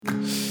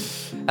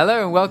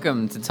Hello and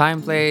welcome to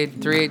Time Played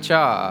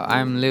 3HR.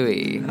 I'm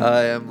Louis.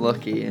 I am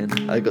Lucky,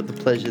 and I got the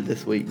pleasure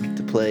this week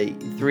to play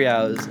 3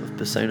 hours of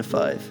Persona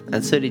 5,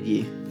 and so did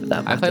you, for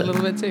that matter. I played a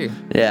little bit too.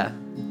 Yeah,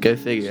 go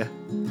figure.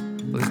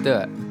 Let's do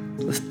it.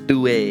 Let's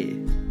do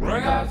it.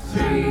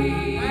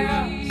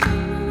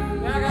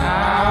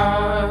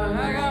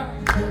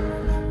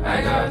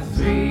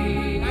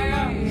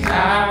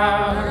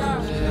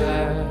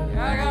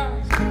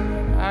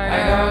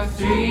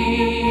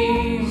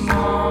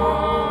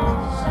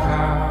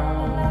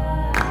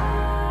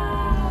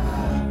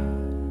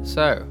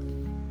 So,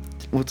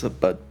 What's up,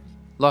 bud?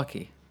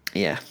 Lockie,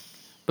 Yeah.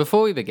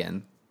 before we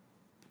begin,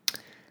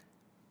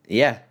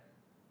 Yeah.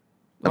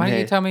 why don't you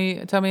here.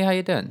 tell me how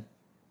you're doing?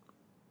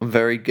 I'm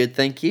very good,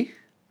 thank you.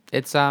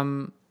 It's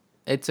a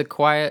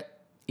quiet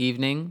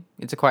evening.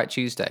 It's a quiet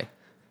Tuesday.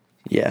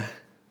 Yeah.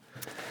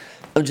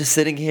 I'm just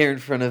sitting here in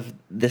front of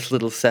this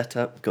little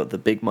setup. Got the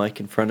big mic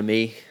in front of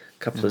me, a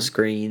couple of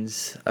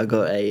screens. I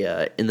got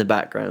in the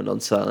background on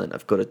silent,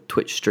 I've got a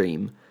Twitch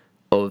stream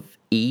of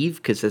Eve,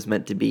 because there's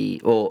meant to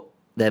be, or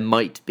there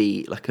might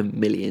be, like $1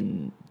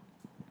 million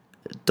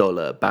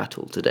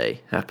battle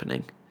today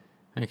happening.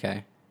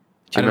 Okay.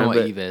 Do you I don't know what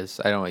remember Eve is.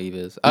 I don't know what Eve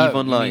is. Eve you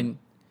Online? mean-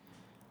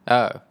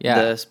 Oh,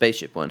 yeah. The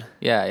spaceship one.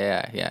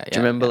 Yeah. Do you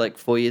remember, like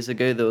 4 years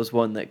ago, there was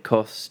one that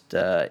cost,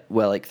 like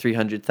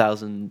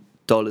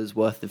 $300,000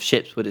 worth of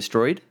ships were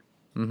destroyed?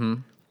 Mm-hmm.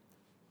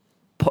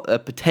 A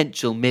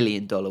potential $1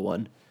 million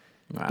one.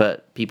 Wow.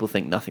 But people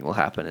think nothing will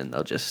happen, and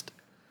they'll just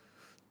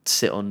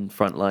sit on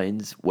front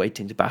lines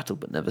waiting to battle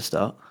but never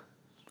start.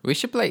 We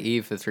should play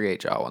Eve for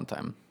 3HR one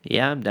time.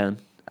 Yeah, I'm down.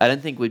 I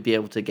don't think we'd be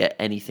able to get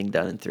anything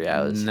done in 3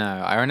 hours. No,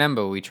 I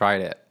remember we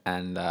tried it,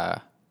 and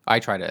I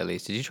tried it at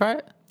least. Did you try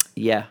it?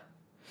 Yeah.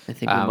 I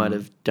think we might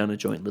have done a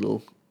joint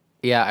little...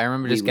 Yeah, I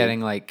remember just Wee-wee. getting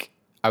like,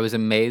 I was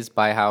amazed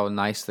by how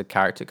nice the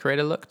character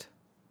creator looked,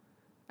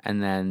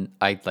 and then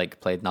I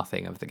like played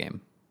nothing of the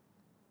game.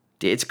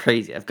 It's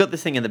crazy. I've got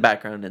this thing in the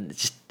background, and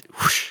it's just...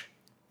 whoosh,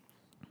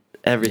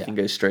 everything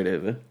goes straight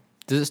over.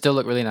 Does it still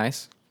look really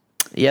nice?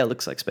 Yeah, it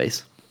looks like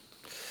space.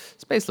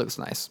 Space looks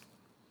nice.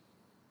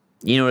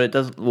 You know what it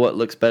does? What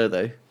looks better,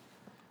 though?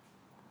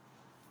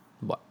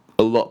 What?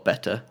 A lot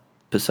better.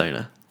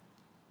 Persona.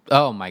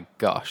 Oh my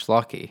gosh,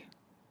 Lucky.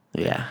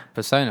 Yeah.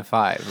 Persona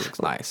 5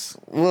 looks nice.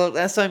 Well,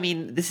 that's what I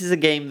mean. This is a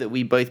game that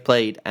we both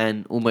played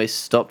and almost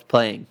stopped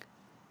playing.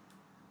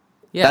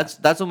 Yeah.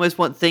 That's almost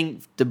one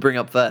thing to bring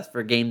up first for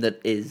a game that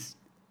is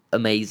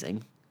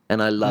amazing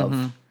and I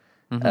love.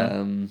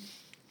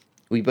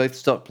 We both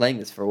stopped playing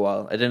this for a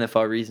while. I don't know if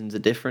our reasons are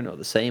different or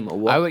the same or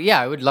what.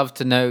 I would love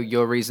to know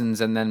your reasons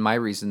and then my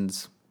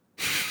reasons.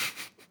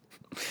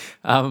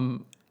 Why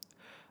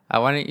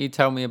don't you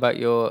tell me about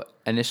your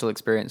initial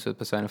experience with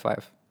Persona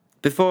 5?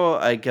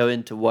 Before I go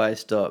into why I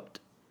stopped,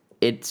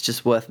 it's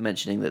just worth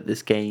mentioning that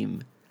this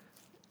game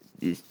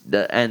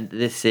and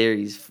this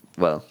series,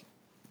 well,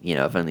 you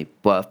know,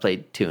 I've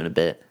played 2 and a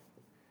bit.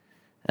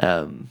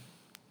 You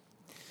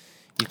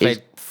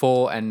played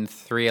 4 and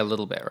 3 a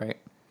little bit, right?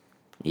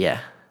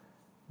 Yeah.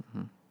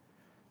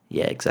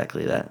 Yeah,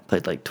 exactly that.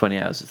 Played like 20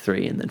 hours of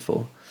 3 and then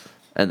 4.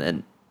 And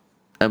then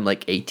I'm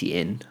like 80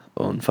 in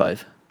on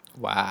 5.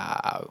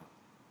 Wow.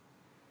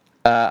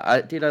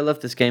 I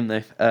love this game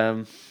though.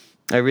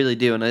 I really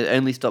do, and I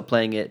only stopped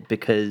playing it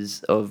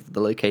because of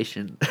the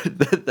location.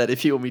 That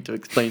if you want me to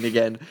explain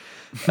again,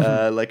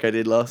 like I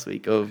did last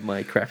week, of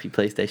my crappy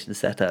PlayStation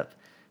setup.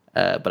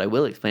 But I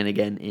will explain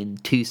again in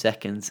 2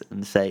 seconds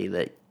and say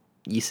that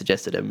you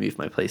suggested I move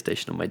my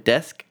PlayStation on my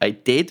desk. I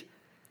did,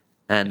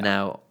 and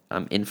now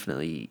I'm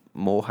infinitely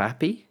more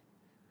happy.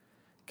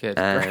 Good.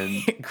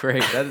 And-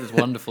 Great. That is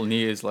wonderful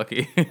news,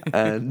 Lucky.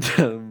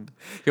 And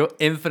You're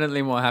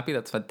infinitely more happy.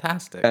 That's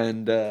fantastic.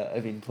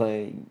 I've been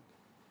playing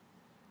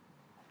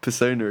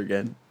Persona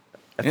again.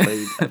 I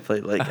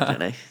played like, I don't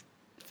know,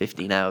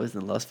 15 hours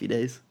in the last few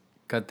days.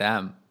 God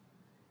damn.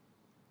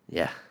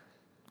 Yeah.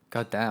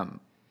 God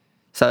damn.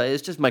 So it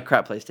was just my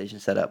crap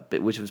PlayStation setup,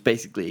 which was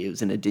basically, it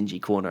was in a dingy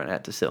corner and I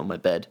had to sit on my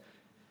bed.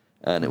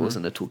 And it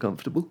wasn't at all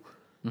comfortable.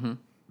 Mm-hmm.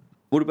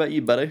 What about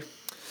you, buddy?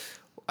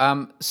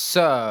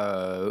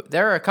 So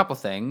there are a couple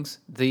things.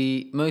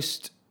 The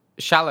most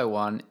shallow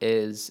one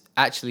is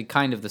actually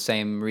kind of the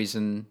same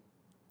reason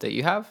that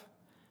you have.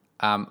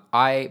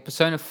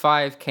 Persona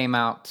 5 came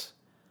out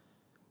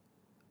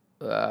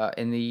I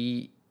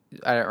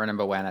don't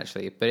remember when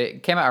actually, but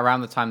it came out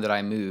around the time that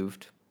I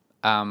moved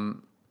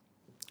to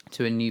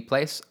a new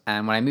place.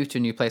 And when I moved to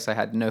a new place, I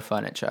had no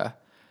furniture.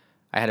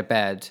 I had a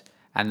bed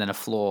and then a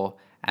floor,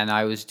 and a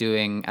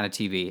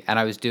TV, and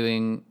I was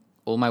doing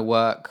all my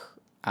work,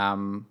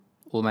 all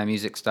my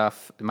music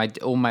stuff,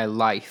 all my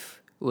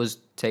life was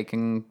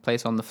taking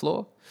place on the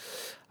floor.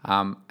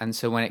 And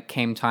so when it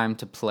came time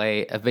to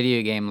play a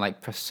video game like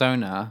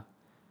Persona,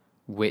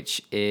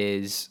 which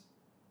is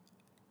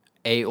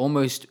a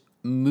almost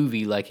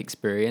movie-like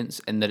experience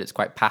in that it's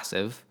quite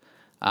passive,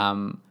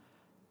 I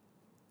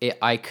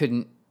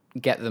couldn't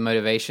get the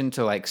motivation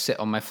to like sit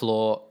on my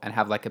floor and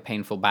have like a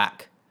painful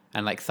back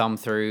and like thumb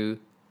through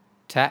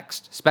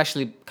text,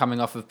 especially coming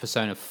off of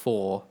Persona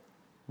 4,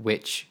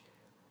 which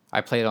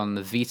I played on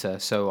the Vita.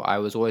 So I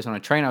was always on a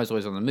train. I was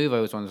always on the move. I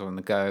was always on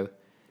the go.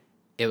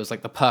 It was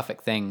like the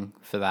perfect thing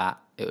for that.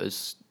 It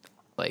was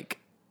like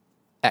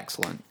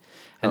excellent.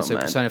 And so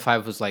man. Persona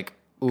 5 was like,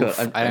 oof,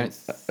 God, I'm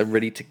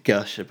ready to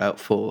gush about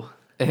 4.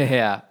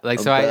 yeah. Like,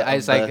 so I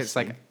was like, it's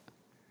like,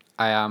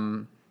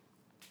 that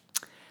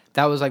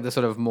was like the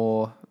sort of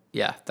more,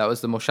 that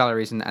was the more shallow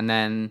reason. And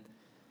then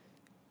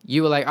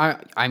you were like,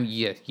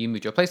 you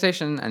moved your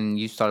PlayStation and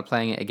you started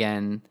playing it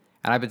again.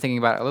 And I've been thinking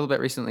about it a little bit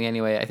recently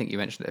anyway. I think you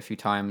mentioned it a few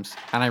times.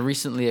 And I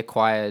recently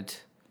acquired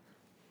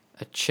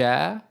a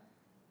chair.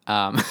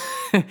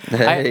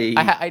 Hey.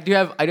 I do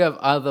have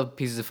other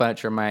pieces of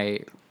furniture in my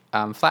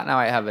flat now.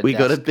 I have a We desk.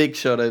 got a big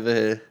shot over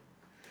here.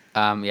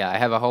 I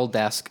have a whole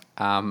desk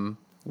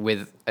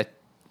with a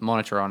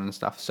monitor on and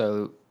stuff.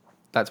 So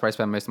that's where I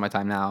spend most of my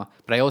time now.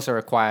 But I also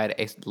acquired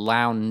a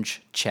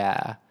lounge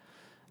chair.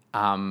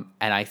 And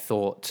I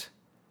thought,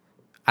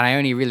 and I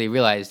only really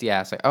realized,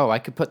 it's like, I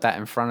could put that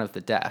in front of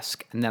the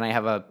desk. And then I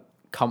have a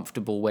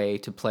comfortable way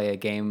to play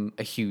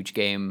a huge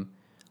game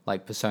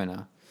like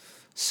Persona.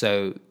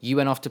 So you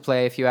went off to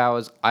play a few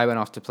hours. I went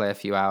off to play a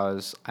few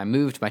hours. I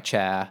moved my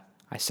chair.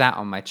 I sat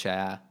on my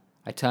chair.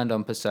 I turned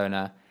on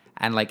Persona.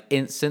 And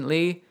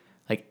instantly,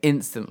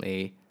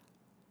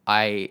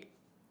 I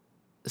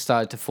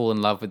started to fall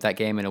in love with that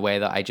game in a way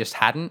that I just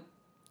hadn't.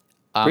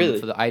 Really?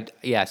 So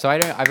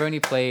I've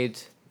only played.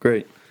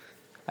 Great.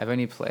 I've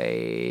only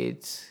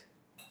played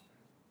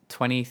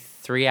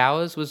 23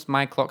 hours was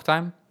my clock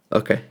time.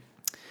 Okay.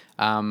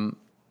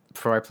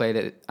 Before I played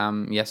it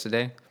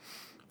yesterday.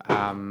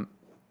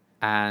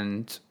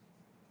 And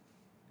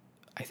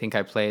I think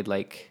I played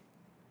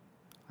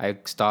I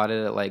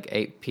started at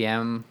 8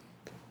 p.m.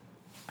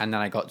 and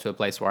then I got to a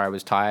place where I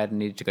was tired and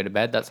needed to go to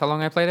bed. That's how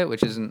long I played it,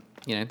 which isn't,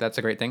 that's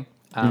a great thing.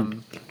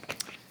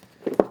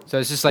 So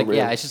it's just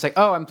it's just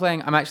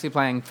I'm actually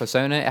playing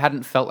Persona. It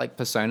hadn't felt like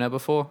Persona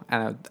before,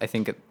 and I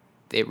think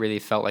it really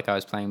felt like I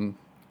was playing.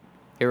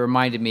 It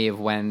reminded me of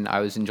when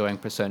I was enjoying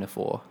Persona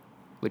 4,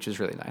 which was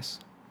really nice.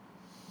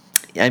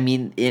 I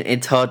mean,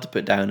 it's hard to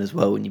put down as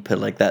well when you put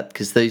it like that,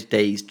 because those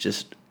days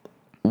just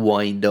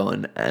wind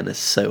on and are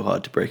so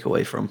hard to break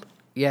away from.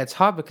 Yeah, it's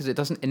hard because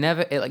it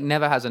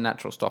never has a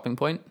natural stopping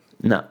point.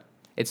 No.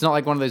 It's not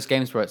like one of those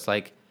games where it's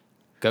like,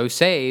 go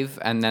save,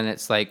 and then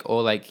it's like,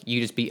 or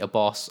you just beat a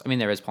boss. I mean,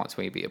 there is points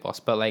where you beat a boss,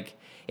 but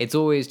it's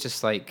always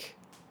just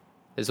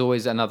there's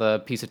always another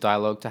piece of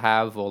dialogue to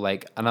have, or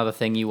another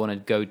thing you want to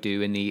go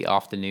do in the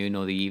afternoon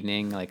or the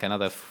evening,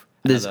 another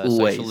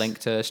social link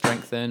to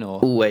strengthen, or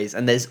always,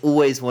 and there's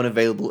always one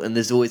available, and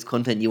there's always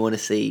content you want to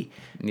see,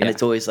 and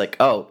it's always like,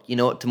 oh, you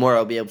know what, tomorrow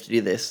I'll be able to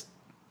do this.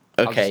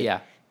 Okay,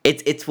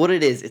 it's what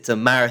it is. It's a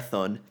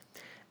marathon,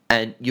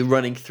 and you're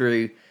running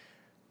through.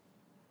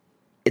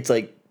 It's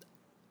like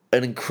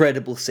an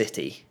incredible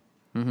city,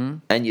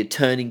 and you're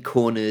turning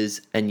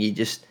corners, and you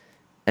just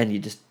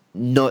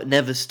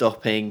never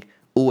stopping.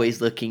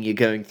 Always looking, you're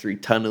going through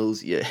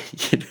tunnels, there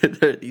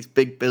are these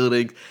big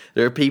buildings,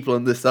 there are people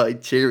on the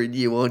side cheering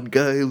you on,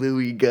 go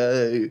Louis,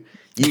 go,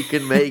 you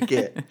can make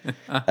it.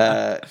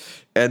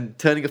 And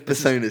turning off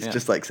Persona is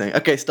just like saying,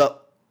 okay,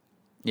 stop.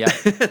 Yeah.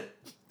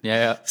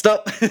 Yeah.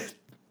 Stop.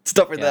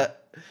 Stop with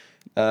that.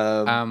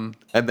 And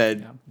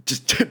then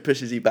just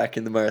pushes you back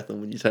in the marathon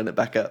when you turn it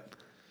back up.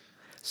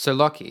 So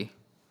Lockie,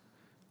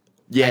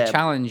 I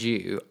challenge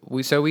you.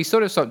 We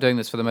sort of stopped doing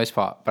this for the most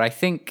part, but I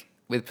think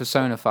with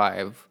Persona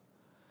 5,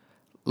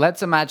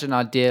 let's imagine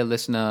our dear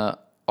listener,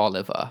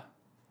 Oliver.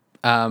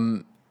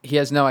 He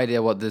has no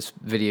idea what this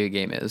video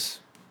game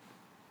is.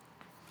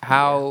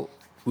 How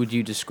would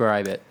you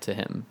describe it to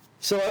him?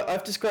 So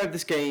I've described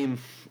this game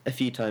a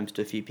few times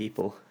to a few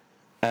people,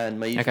 and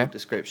my usual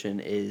description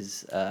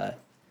is,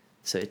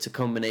 so it's a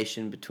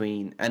combination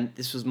between, and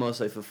this was more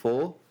so for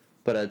 4,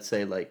 but I'd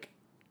say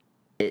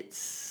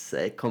it's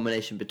a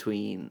combination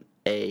between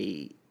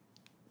a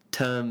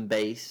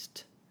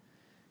turn-based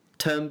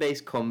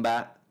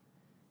combat.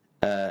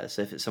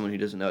 So if it's someone who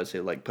doesn't know, it's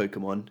like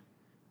Pokemon,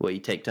 where you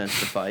take turns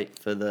to fight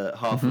for the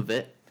half of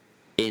it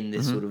in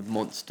this sort of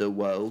monster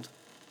world,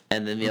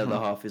 and then the other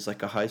half is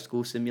like a high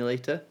school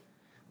simulator,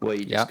 where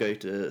you just go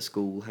to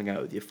school, hang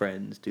out with your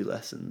friends, do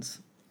lessons.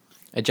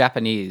 A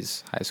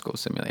Japanese high school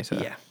simulator.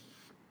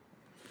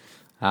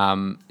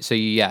 Yeah. So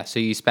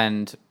you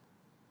spend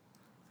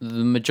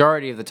the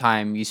majority of the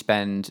time you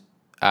spend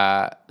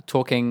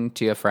talking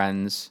to your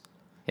friends,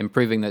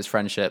 improving those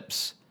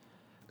friendships,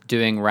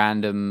 doing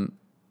random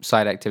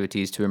side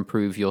activities to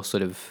improve your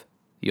sort of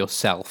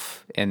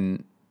yourself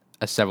in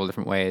several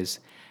different ways,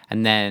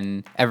 and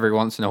then every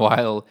once in a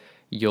while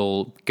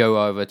you'll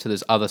go over to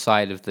this other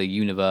side of the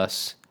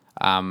universe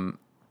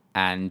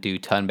and do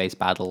turn-based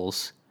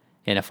battles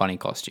in a funny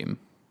costume.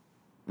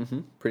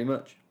 Pretty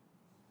much.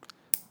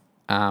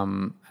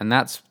 And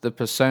that's the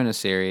Persona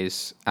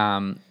series.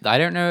 I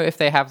don't know if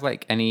they have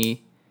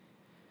any.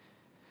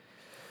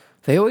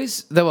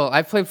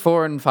 I've played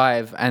 4 and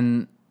 5,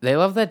 and they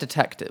love their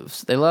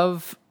detectives. They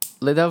love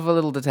a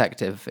little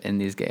detective in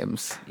these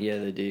games. Yeah,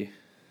 they do.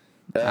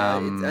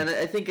 And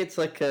I think it's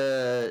like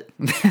a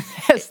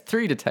There's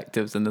 3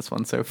 detectives in this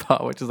one so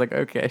far, which is like,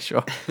 okay,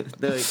 sure.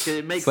 no,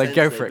 it makes It's like, sense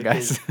go though, for it,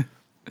 guys. because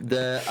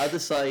the other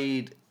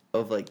side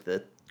of like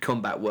the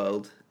combat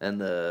world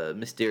and the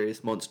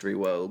mysterious monstery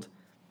world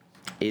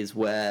is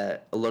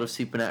where a lot of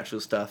supernatural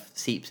stuff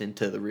seeps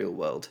into the real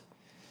world.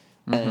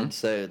 And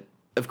so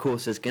of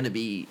course there's going to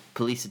be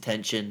police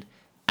attention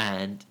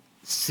and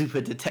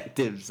super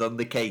detectives on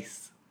the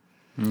case,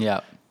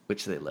 Yeah.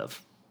 which they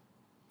love.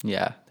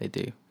 Yeah, they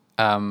do.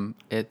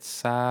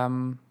 It's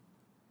fun.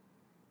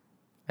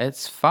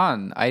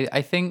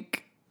 I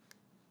think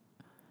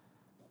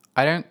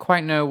I don't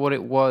quite know what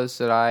it was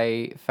that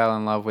I fell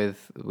in love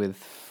with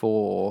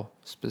 4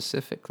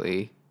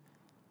 specifically.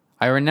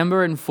 I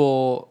remember in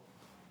 4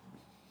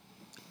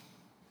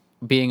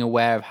 being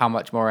aware of how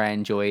much more I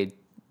enjoyed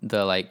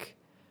the like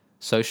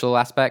social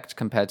aspect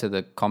compared to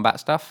the combat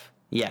stuff.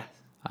 Yeah.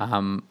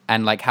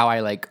 And like how I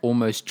like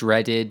almost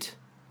dreaded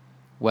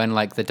when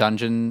like the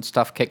dungeon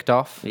stuff kicked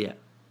off. Yeah.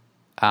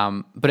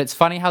 But it's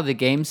funny how the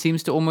game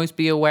seems to almost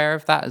be aware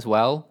of that as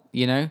well,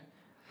 you know?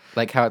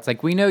 Like how it's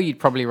like, we know you'd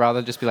probably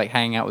rather just be like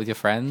hanging out with your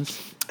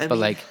friends, but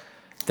like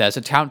there's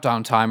a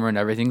countdown timer and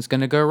everything's going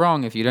to go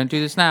wrong if you don't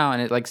do this now.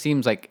 And it like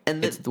seems like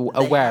it's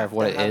aware of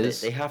what it is.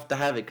 They have to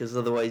have it because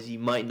otherwise you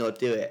might not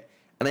do it.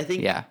 And I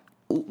think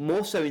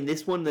more so in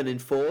this one than in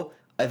 4,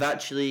 I've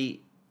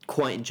actually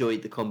quite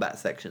enjoyed the combat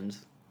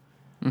sections.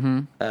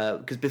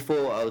 Because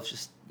before I was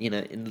just,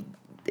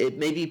 it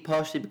may be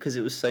partially because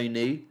it was so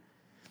new.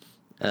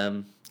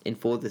 In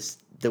 4,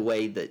 the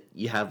way that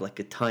you have like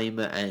a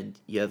timer and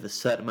you have a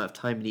certain amount of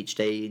time in each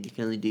day and you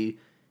can only do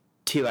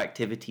 2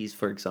 activities,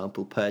 for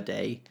example, per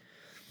day.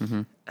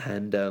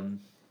 And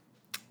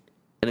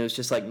it was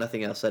just like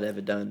nothing else I'd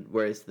ever done,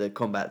 whereas the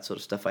combat sort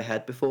of stuff I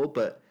had before.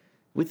 But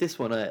with this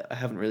one, I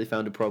haven't really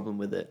found a problem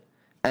with it.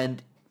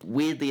 And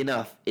weirdly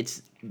enough,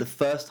 it's the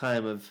first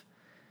time I've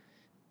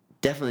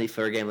definitely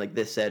for a game like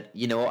this said,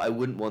 you know what, I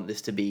wouldn't want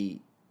this to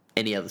be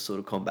any other sort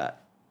of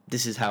combat.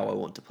 This is how I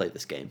want to play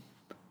this game.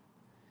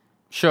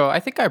 Sure, I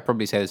think I'd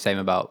probably say the same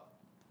about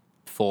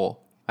 4,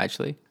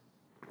 actually.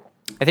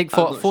 I think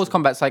 4's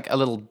combat's like a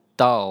little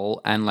dull,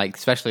 and like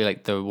especially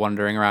like the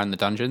wandering around the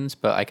dungeons,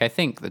 but like I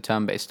think the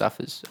turn-based stuff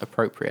is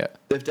appropriate.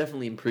 They've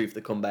definitely improved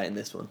the combat in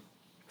this one.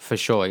 For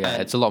sure, yeah.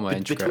 And it's a lot more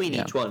intricate. Between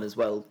each one as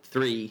well,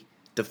 3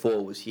 to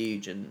 4 was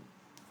huge, and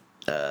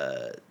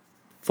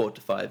 4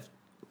 to 5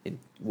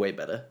 way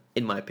better,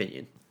 in my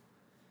opinion.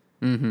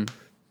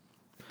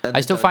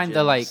 I still find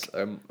the like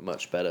are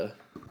much better.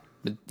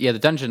 The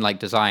dungeon like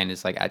design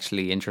is like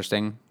actually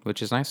interesting,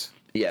 which is nice.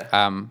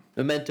 Yeah.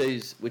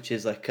 Mementos, which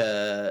is like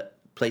a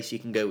place you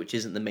can go, which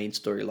isn't the main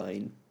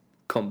storyline,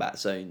 combat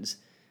zones,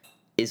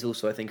 is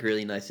also I think a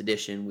really nice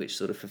addition, which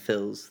sort of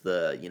fulfills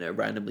the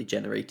randomly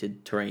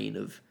generated terrain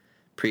of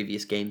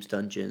previous games'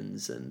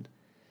 dungeons and.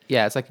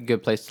 Yeah, it's like a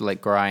good place to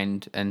like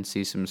grind and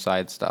see some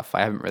side stuff.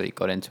 I haven't really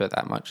got into it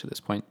that much at this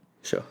point.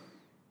 Sure.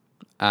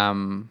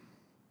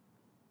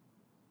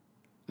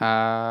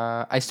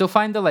 I still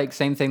find the like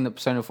same thing that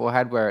Persona 4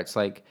 had, where it's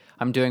like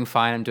I'm doing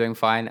fine,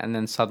 and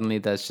then suddenly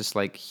there's just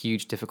like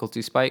huge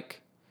difficulty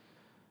spike,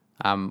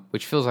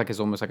 which feels like is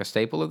almost like a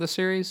staple of the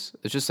series.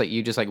 It's just like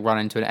you just like run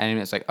into an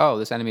enemy. It's like, oh,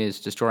 this enemy is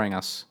destroying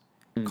us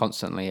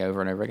constantly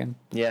over and over again.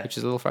 Yeah, which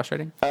is a little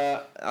frustrating.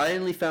 I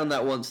only found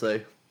that once though.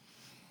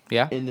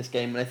 Yeah. In this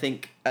game, and I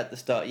think at the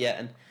start,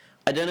 and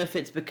I don't know if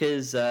it's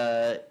because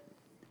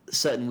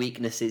certain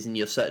weaknesses in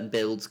your certain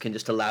builds can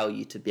just allow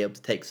you to be able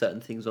to take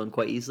certain things on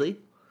quite easily.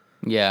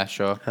 Yeah,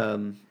 sure.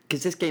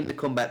 Because this game, the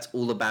combat's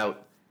all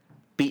about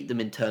beat them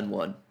in turn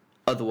 1.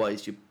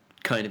 Otherwise, you're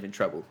kind of in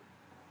trouble.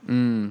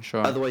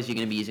 Sure. Otherwise, you're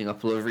going to be using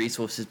up a lot of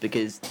resources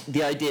because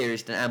the idea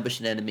is to ambush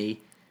an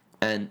enemy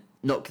and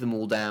knock them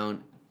all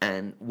down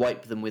and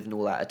wipe them with an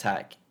all-out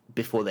attack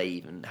before they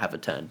even have a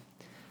turn.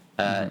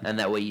 And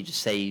that way you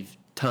just save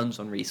tons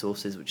on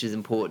resources, which is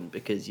important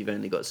because you've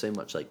only got so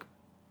much like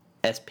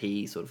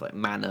SP, sort of like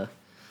mana,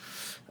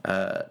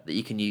 that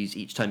you can use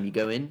each time you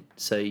go in.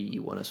 So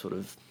you want to sort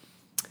of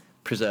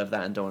preserve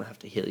that and don't want to have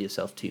to heal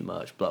yourself too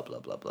much, blah, blah,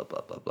 blah, blah,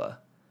 blah, blah, blah.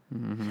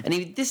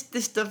 And this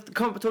stuff,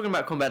 talking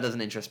about combat doesn't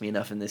interest me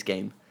enough in this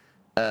game.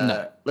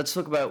 No. Let's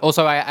talk about...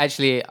 Also,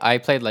 I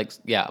played like,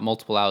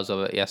 multiple hours of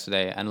it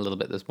yesterday and a little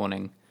bit this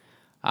morning.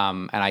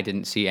 And I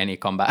didn't see any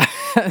combat.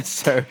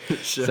 so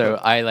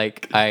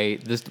I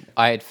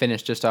had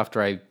finished just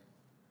after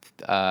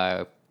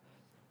I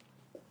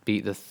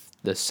beat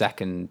the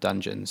second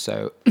dungeon.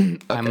 So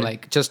I'm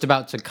like just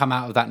about to come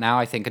out of that now.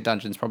 I think a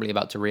dungeon's probably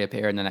about to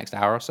reappear in the next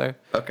hour or so.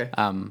 Okay.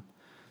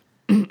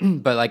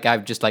 But like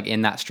I'm just like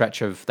in that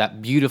stretch of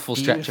that beautiful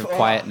stretch of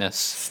quietness.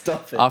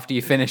 Stop it. After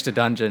you finished a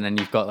dungeon and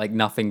you've got like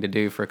nothing to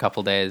do for a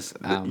couple days.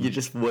 You're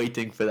just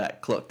waiting for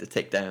that clock to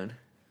tick down.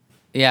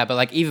 Yeah, but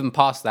like even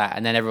past that,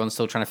 and then everyone's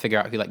still trying to figure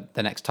out who like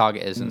the next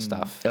target is and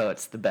stuff. Oh,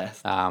 it's the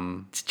best.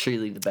 It's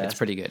truly the best. It's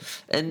pretty good.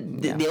 And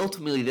the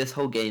ultimately, this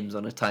whole game's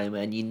on a timer,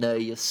 and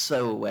you're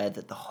so aware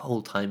that the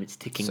whole time it's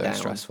ticking down. So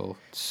stressful.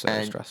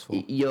 So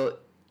stressful. You're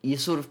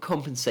sort of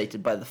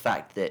compensated by the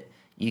fact that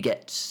you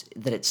get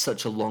that it's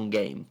such a long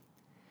game,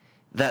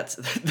 that's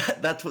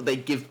that's what they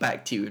give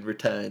back to you in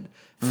return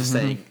for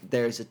saying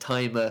there is a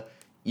timer.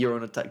 You're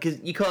on a time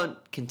because you can't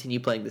continue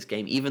playing this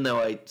game, even though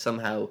I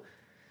somehow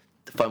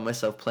find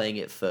myself playing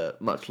it for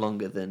much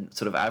longer than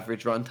sort of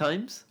average run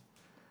times.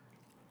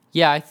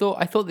 Yeah, I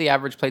thought the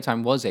average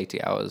playtime was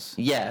 80 hours.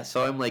 Yeah,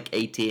 so I'm like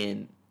 80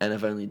 in, and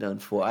I've only done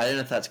 4. I don't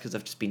know if that's because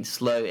I've just been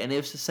slow, and it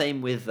was the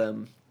same with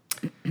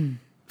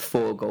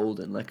 4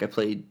 Golden. Like I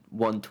played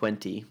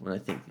 120 when I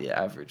think the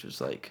average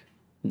was like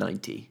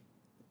 90.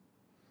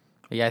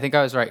 Yeah, I think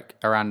I was right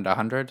around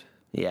 100.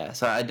 Yeah,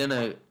 so I don't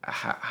know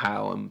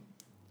how I'm.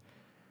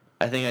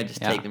 I think I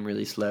just take them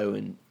really slow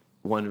and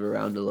wander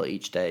around a lot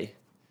each day.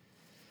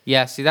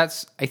 Yeah, see, I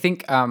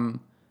think,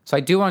 so I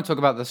do want to talk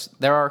about this.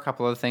 There are a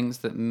couple of things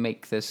that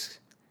make this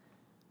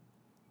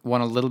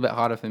one a little bit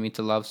harder for me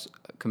to love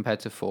compared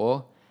to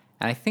 4.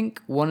 And I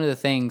think one of the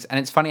things, and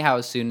it's funny how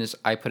as soon as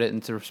I put it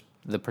into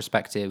the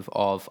perspective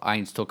of, I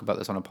need to talk about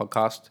this on a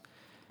podcast,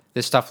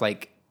 this stuff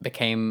like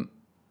became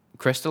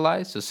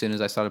crystallized as soon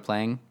as I started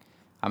playing.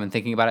 I've been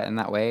thinking about it in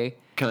that way.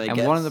 Can I and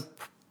guess? One of the,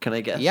 Can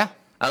I guess? Yeah.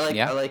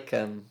 I like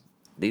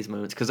these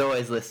moments because I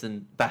always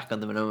listen back on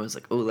them and I'm always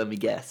like, oh, let me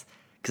guess,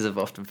 because I've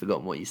often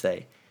forgotten what you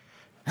say.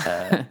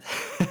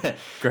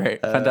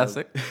 Great,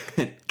 fantastic.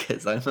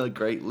 Because I'm a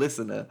great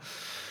listener.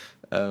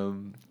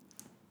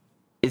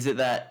 Is it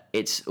that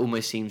it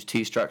almost seems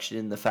too structured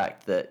in the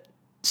fact that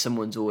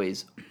someone's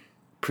always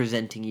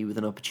presenting you with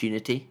an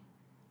opportunity,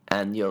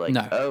 and you're like,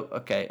 No. oh,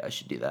 okay, I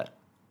should do that.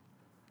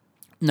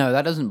 No,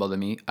 that doesn't bother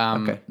me.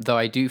 Okay. Though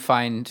I do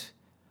find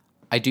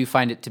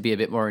it to be a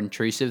bit more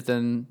intrusive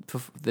than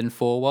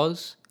 4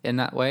 was in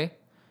that way,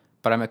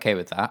 but I'm okay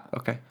with that.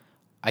 Okay.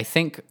 I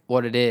think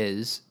what it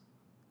is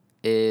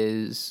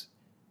it's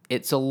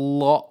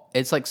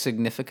like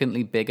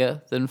significantly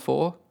bigger than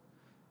 4.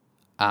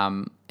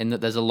 In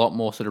that there's a lot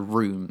more sort of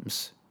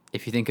rooms.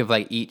 If you think of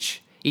like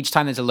each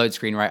time there's a load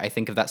screen, right? I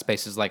think of that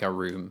space as like a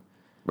room.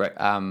 Right.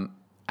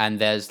 And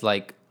there's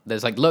like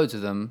loads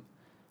of them.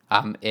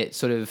 It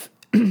sort of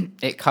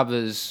it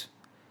covers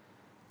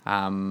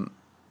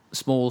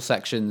small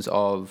sections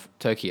of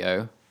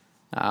Tokyo,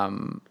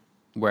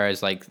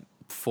 whereas like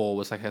 4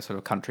 was like a sort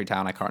of country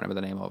town I can't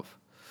remember the name of.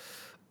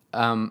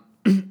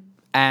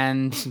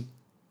 And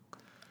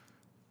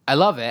I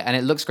love it, and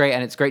it looks great,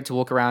 and it's great to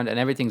walk around, and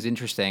everything's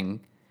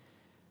interesting.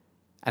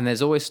 And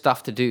there's always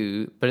stuff to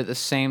do, but at the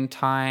same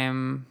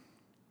time,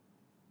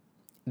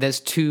 there's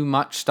too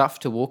much stuff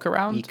to walk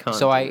around. You can't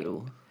do it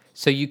all.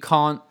 So you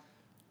can't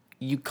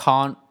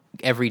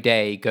every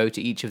day go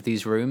to each of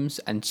these rooms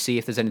and see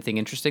if there's anything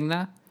interesting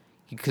there,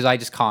 because I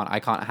just can't.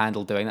 I can't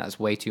handle doing that. It's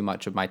way too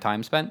much of my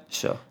time spent.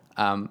 Sure.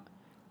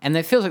 And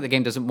it feels like the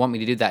game doesn't want me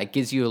to do that. It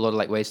gives you a lot of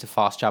like ways to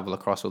fast travel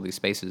across all these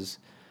spaces.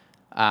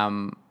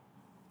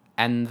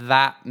 And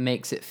that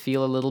makes it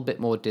feel a little bit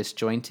more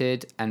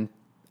disjointed, and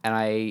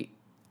I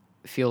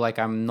feel like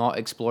I'm not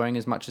exploring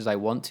as much as I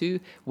want to.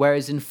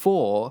 Whereas in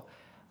 4,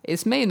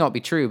 it may not be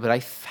true, but I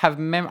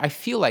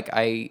feel like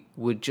I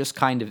would just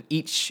kind of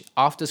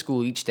after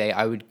school each day,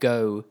 I would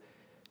go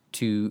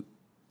to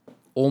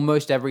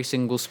almost every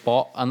single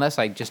spot, unless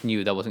I just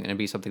knew there wasn't going to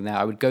be something there.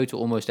 I would go to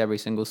almost every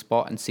single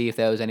spot and see if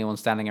there was anyone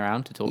standing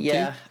around to talk to.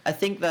 Yeah, I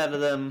think that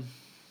I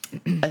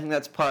think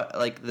that's part.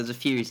 Like, there's a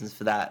few reasons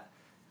for that.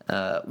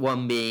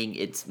 One being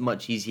it's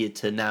much easier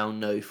to now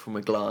know from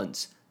a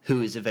glance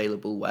who is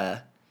available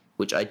where,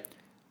 which I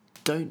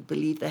don't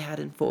believe they had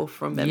in 4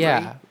 from memory.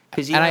 Yeah,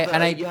 because you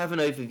have an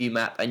overview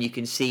map and you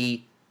can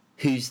see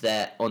who's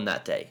there on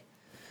that day,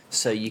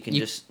 so you can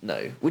just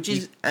know.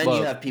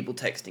 You have people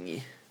texting you.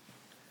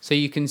 So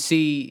you can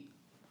see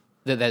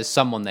that there's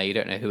someone there. You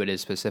don't know who it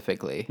is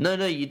specifically. No,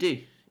 you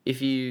do.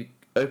 If you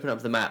open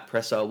up the map,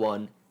 press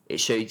R1, it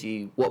shows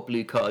you what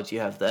blue cards you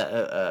have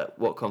there,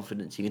 what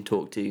confidence you can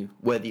talk to,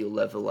 whether you'll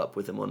level up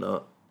with them or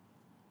not.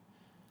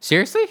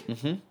 Seriously?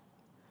 Mm-hmm.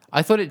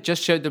 I thought it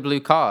just showed the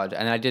blue card,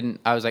 and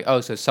I was like,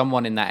 oh, so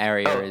someone in that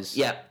area is...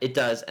 Yeah, it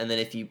does, and then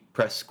if you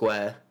press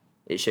square,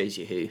 it shows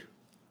you who.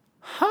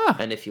 Huh.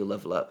 And if you'll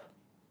level up.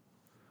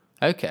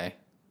 Okay.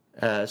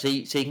 So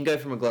you can go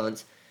from a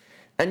glance.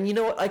 And you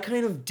know what? I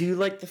kind of do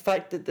like the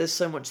fact that there's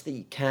so much that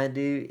you can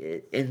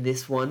do in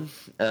this one.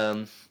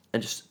 And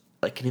just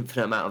like an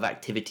infinite amount of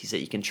activities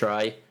that you can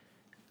try.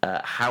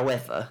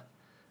 However,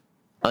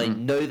 I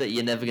know that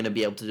you're never going to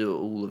be able to do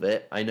all of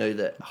it. I know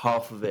that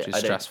half of it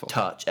I don't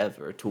touch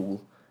ever at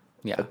all.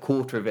 Yeah. A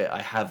quarter of it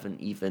I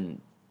haven't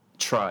even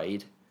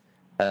tried.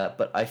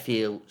 But I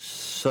feel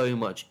so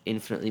much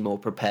infinitely more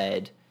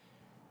prepared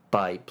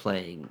by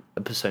playing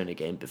a Persona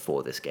game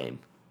before this game.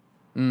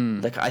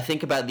 Like, I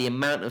think about the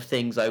amount of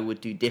things I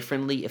would do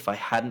differently if I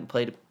hadn't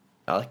played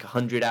like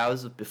 100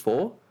 hours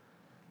before,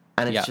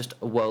 and it's just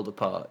a world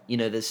apart. You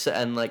know,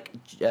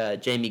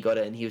 Jamie got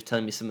it, and he was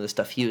telling me some of the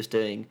stuff he was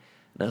doing,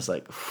 and I was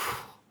like,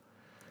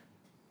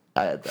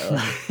 I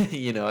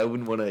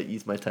wouldn't want to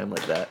use my time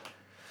like that.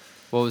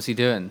 What was he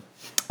doing?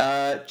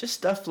 Just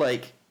stuff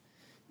like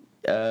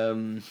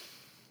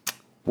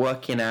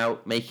working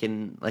out,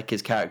 making like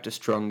his character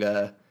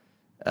stronger,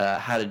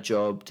 had a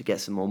job to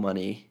get some more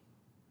money.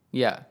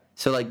 Yeah.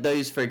 So like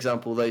those, for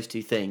example, those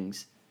two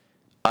things,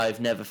 I've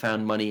never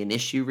found money an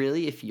issue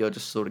really if you're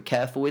just sort of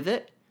careful with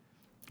it.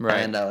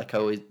 Right. And like I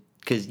always,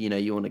 because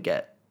you want to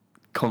get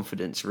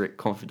confidence,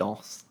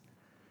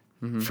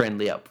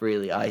 friendly up.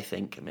 Really, I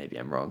think maybe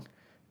I'm wrong.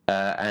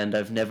 And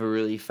I've never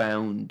really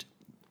found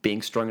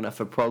being strong enough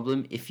a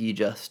problem if you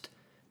just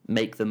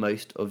make the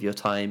most of your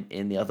time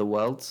in the other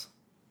worlds.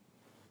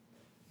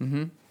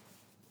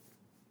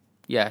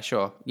 Yeah,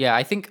 sure. Yeah,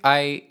 I think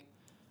I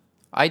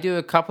do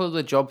a couple of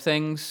the job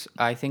things.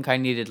 I think I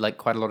needed like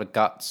quite a lot of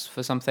guts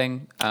for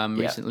something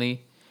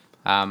recently,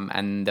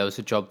 and there was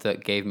a job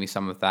that gave me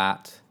some of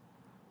that.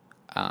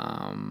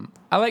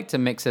 I like to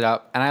mix it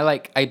up, and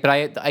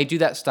I do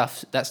that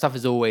stuff. That stuff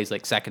is always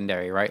like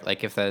secondary, right?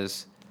 Like if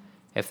there's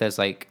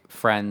like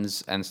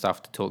friends and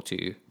stuff to talk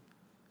to,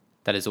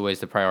 that is always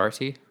the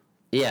priority.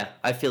 Yeah,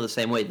 I feel the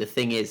same way. The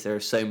thing is, there are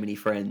so many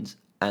friends,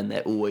 and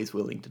they're always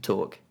willing to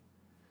talk.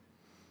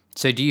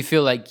 So do you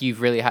feel like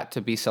you've really had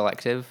to be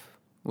selective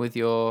with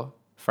your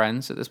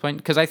friends at this point?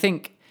 Because I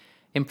think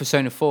in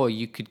Persona 4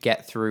 you could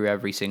get through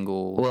every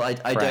single Well, I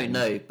don't friend.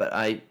 know, but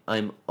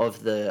I'm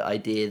of the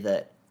idea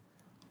that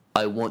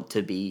I want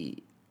to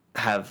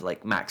have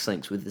like max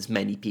links with as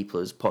many people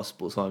as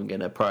possible, so I'm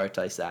going to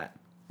prioritize that,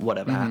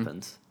 whatever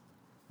happens.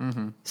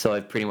 So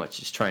I'm pretty much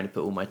just trying to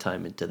put all my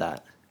time into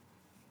that,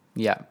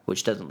 Yeah.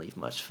 which doesn't leave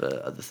much for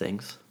other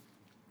things.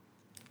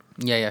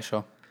 Yeah,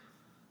 sure.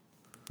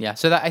 Yeah,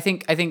 so that I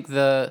think I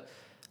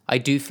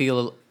do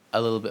feel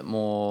a little bit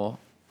more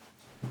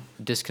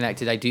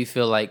disconnected. I do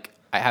feel like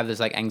I have this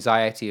like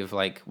anxiety of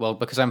like, well,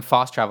 because I'm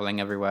fast traveling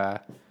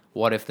everywhere.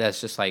 What if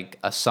there's just like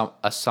a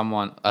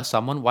someone?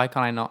 Why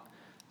can't I not?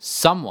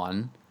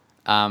 Someone,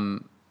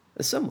 There's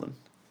someone.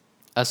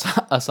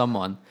 a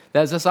someone.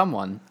 There's a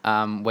someone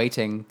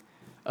waiting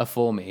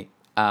for me.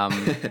 A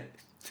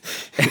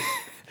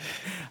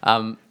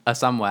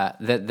somewhere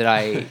that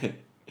I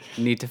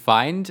need to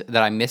find,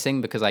 that I'm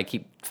missing because I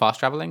keep fast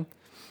traveling.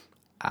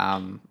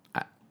 Who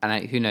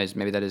knows,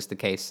 maybe that is the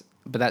case,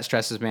 but that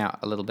stresses me out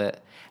a little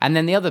bit. And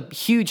then the other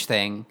huge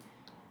thing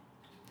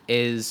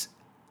is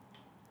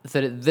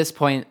that at this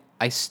point,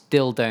 I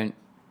still don't,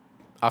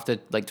 after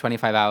like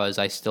 25 hours,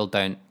 I still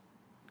don't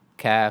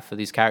care for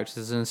these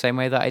characters in the same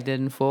way that I did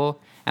in 4.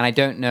 And I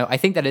don't know, I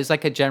think that is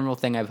like a general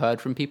thing I've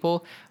heard from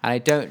people, and I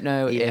don't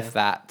know if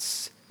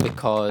that's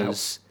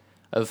because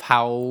of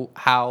how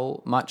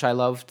much I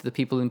loved the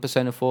people in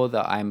Persona 4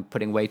 that I'm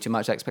putting way too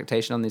much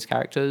expectation on these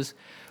characters,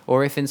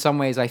 or if in some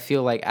ways I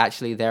feel like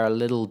actually they're a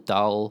little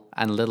dull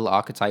and a little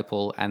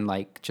archetypal and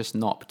like just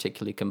not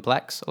particularly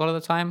complex a lot of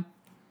the time.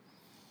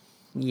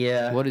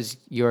 Yeah. What is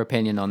your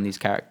opinion on these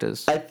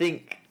characters? I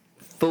think,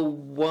 for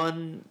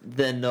one,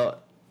 they're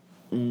not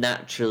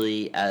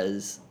naturally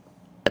as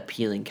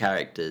appealing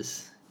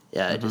characters.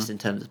 Yeah, just in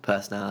terms of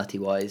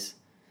personality-wise.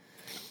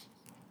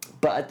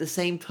 But at the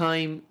same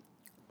time,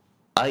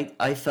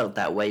 I felt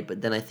that way,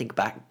 but then I think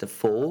back to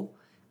 4,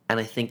 and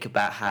I think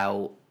about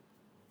how,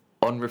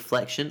 on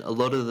reflection, a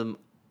lot of them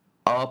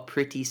are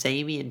pretty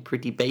samey and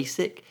pretty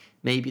basic.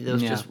 Maybe there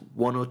was just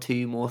one or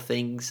two more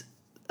things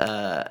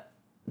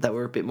that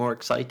were a bit more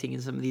exciting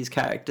in some of these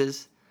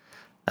characters.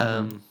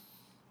 I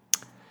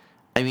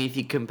mean, if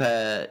you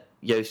compare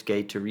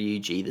Yosuke to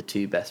Ryuji, the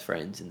two best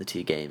friends in the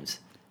two games,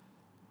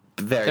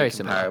 very comparable.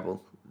 Similar.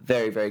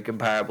 Very, very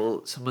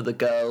comparable. Some of the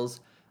girls...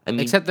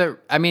 except that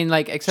Chie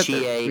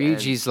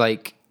Ryuji's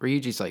like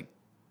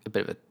a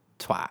bit of a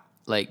twat.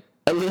 Like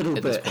a little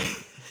at bit.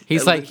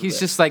 This point. He's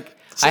just like,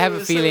 So- I have a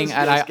so feeling, is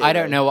and Yosuke, I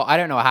don't know what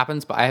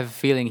happens, but I have a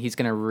feeling he's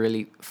gonna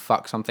really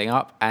fuck something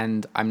up,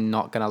 and I'm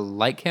not gonna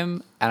like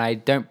him, and I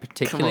don't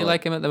particularly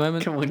like him at the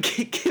moment. Come on,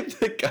 give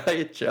the guy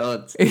a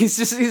chance. He's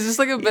just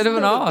like a bit of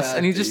an not a arse, bad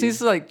and he just dude. needs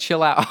to like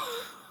chill out.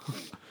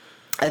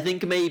 I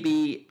think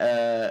maybe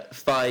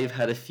 5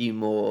 had a few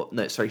more...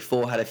 No, sorry,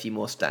 4 had a few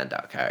more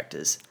standout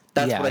characters.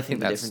 That's Yeah, what I I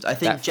think think the difference. I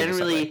think that feels that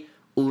generally, way.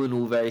 all in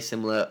all, very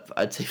similar.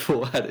 I'd say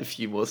 4 had a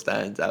few more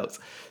standouts,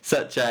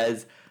 such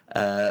as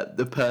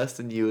the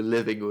person you were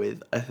living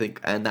with, I think,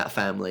 and that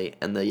family,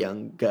 and the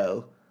young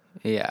girl.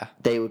 Yeah.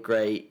 They were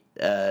great.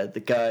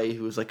 The guy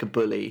who was like a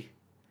bully,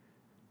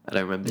 I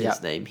don't remember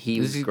his name. He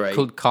was great.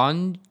 Called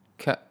Kanji?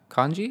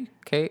 Kanji?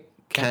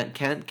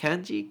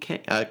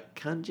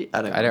 Kanji?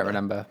 I don't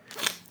remember.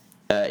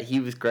 He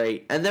was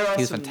great, and there are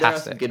some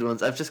good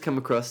ones. I've just come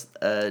across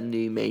a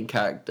new main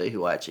character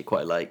who I actually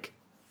quite like.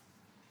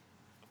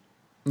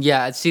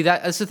 Yeah, see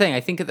that's the thing. I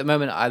think at the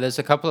moment there's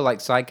a couple of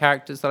like side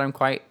characters that I'm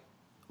quite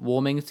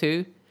warming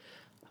to,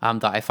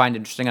 that I find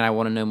interesting and I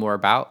want to know more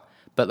about.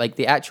 But like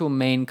the actual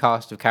main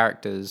cast of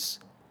characters,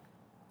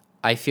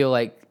 I feel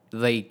like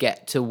they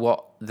get to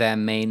what their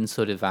main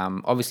sort of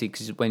obviously,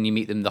 because when you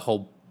meet them, the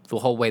whole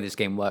way this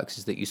game works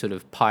is that you sort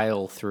of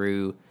pile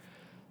through.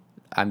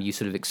 You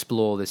sort of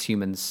explore this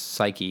human's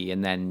psyche,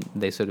 and then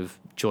they sort of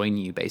join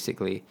you,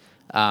 basically.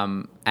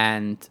 And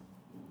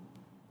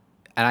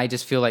I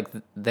just feel like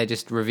they're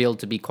just revealed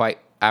to be quite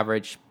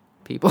average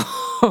people.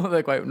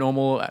 They're quite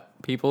normal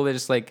people. They're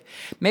just like,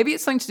 maybe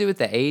it's something to do with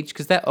their age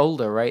because they're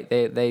older, right?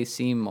 They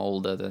seem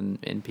older than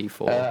in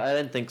P4. I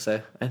don't think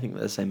so. I think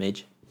they're the same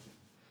age.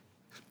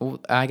 Well,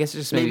 I guess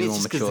it's just maybe Maybe more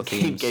it's just mature because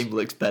the themes. game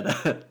looks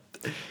better.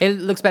 It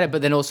looks better,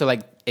 but then also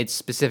like it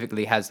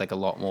specifically has like a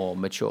lot more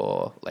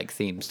mature like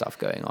theme stuff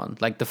going on.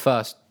 Like the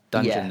first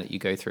dungeon Yeah. that you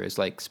go through is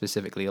like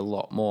specifically a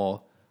lot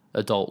more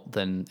adult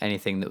than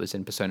anything that was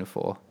in Persona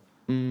 4.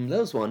 There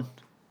was one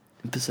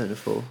in Persona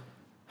 4.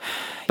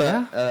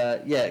 But,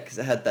 yeah, because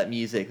it had that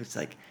music. It's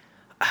like,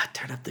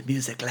 turn up the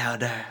music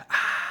louder.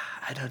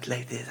 I don't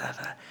like this.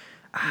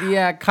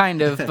 Yeah,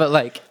 kind of, but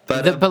like,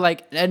 But, but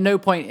like, at no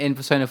point in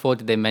Persona 4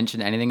 did they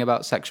mention anything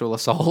about sexual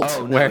assault.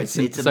 Oh no, whereas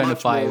in it's a Persona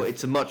much 5, more.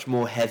 It's a much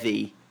more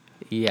heavy.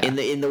 yeah, In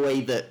the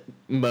way that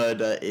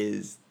murder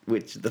is,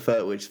 which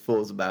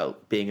falls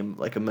about being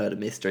like a murder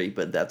mystery,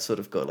 but that's sort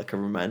of got like a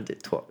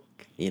romantic talk,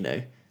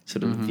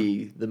 sort of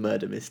view the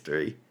murder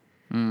mystery.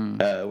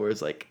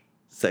 Whereas like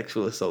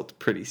sexual assault's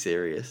pretty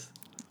serious.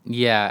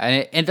 yeah,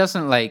 and it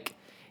doesn't like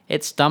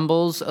it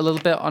stumbles a little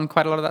bit on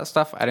quite a lot of that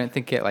stuff. I don't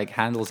think it like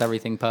handles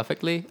everything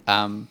perfectly.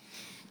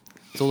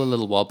 It's all a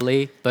little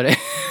wobbly, but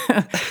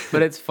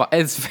but it's fine.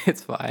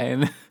 It's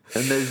fine.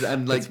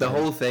 And like the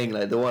whole thing,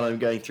 like the one I'm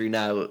going through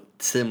now,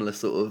 similar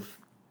sort of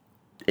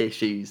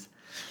issues.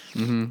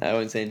 I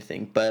won't say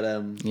anything, but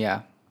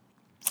Yeah,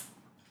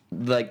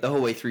 like the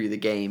whole way through the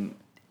game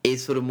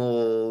is sort of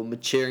more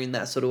mature in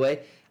that sort of way.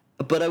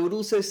 But I would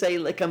also say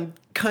like I'm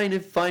kind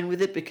of fine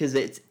with it because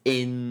it's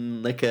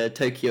in like a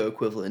Tokyo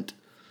equivalent,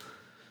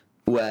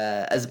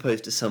 where as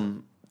opposed to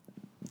some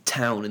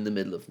town in the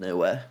middle of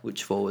nowhere,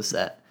 which 4 was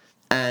set,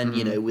 and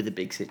with a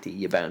big city,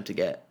 you're bound to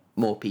get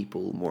more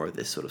people, more of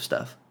this sort of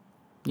stuff.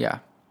 yeah.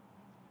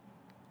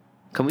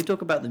 Can we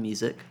talk about the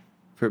music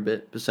for a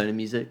bit? Persona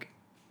music.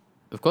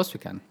 Of course we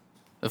can.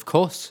 Of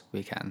course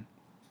we can.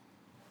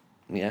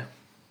 Yeah.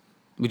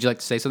 Would you like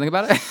to say something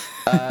about it?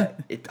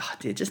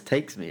 It just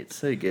takes me. It's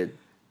so good.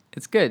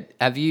 It's good.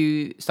 Have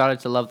you started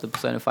to love the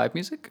Persona 5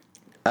 music?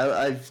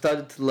 I've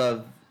started to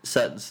love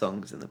certain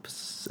songs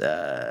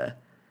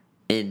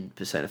in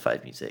Persona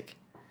 5 music.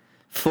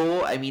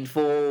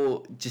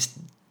 4 just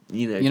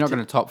You're not going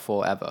to top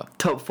 4 ever.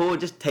 top 4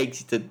 just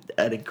takes you to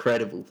an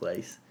incredible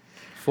place.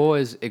 4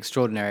 is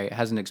extraordinary. It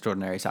has an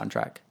extraordinary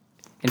soundtrack.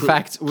 In Pl-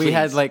 fact, we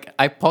had please. like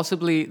I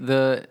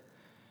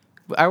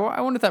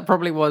wonder if that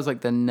probably was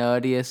like the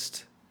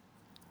nerdiest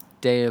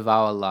day of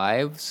our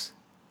lives,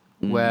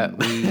 where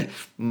we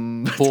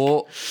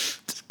bought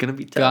It's gonna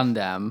be tough.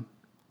 Gundam.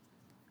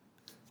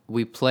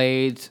 We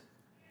played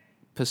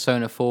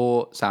Persona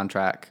 4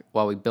 soundtrack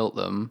while we built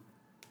them,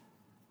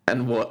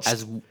 And what?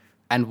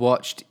 and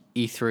watched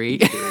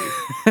E3.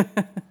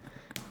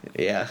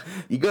 Yeah,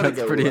 you gotta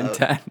That's go pretty all out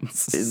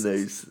intense. in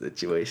those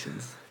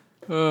situations.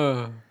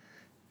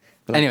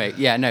 Anyway,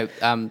 yeah, no,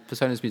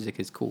 Persona's music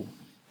is cool.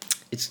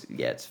 It's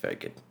very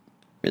good,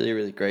 really,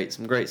 really great.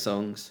 Some great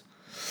songs.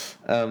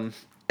 And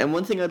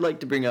one thing I'd like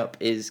to bring up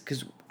is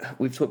because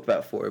we've talked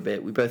about 4 a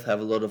bit, we both have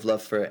a lot of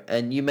love for it,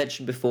 and you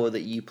mentioned before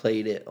that you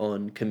played it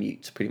on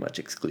commutes pretty much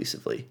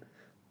exclusively,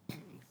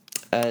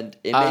 and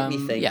it made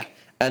me think. yeah.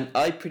 And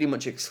I pretty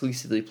much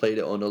exclusively played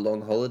it on a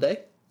long holiday.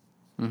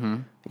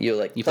 Mm-hmm. You're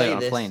like, You play played it on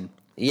a this. plane.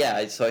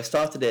 Yeah, so I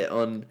started it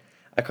on.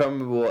 I can't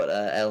remember what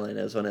airline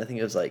it was on. I think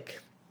it was like,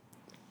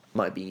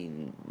 might be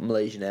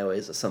Malaysian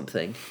Airways or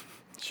something.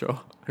 Sure.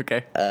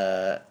 Okay.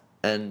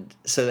 And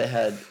so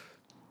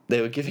they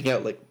were giving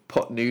out like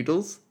pot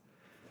noodles.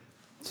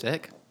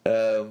 Sick.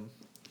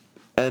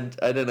 And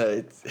I don't know,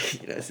 it's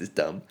this is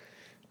dumb,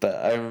 but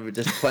I remember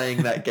just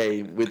playing that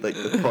game with like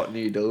the pot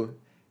noodle,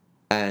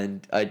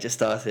 and I just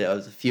started. I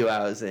was a few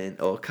hours in,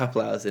 or a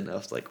couple hours in. I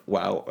was like,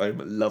 "Wow, I'm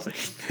loving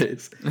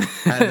this."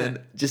 And then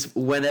just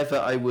whenever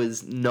I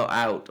was not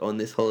out on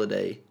this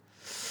holiday,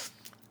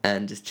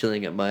 and just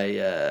chilling at my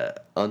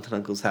aunt and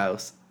uncle's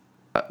house,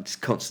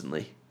 just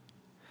constantly.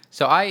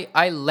 So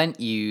I lent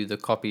you the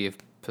copy of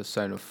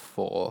Persona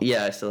 4.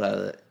 Yeah, I still have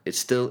it. It's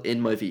still in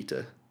my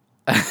Vita.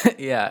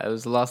 Yeah, it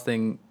was the last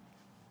thing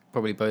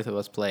probably both of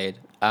us played.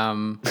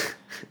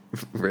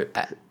 Rip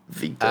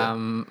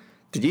Vita.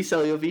 Did you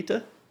sell your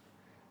Vita?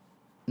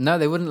 No,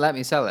 they wouldn't let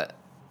me sell it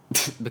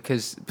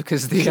because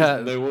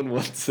the No one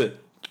wants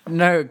it.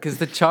 no, because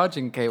the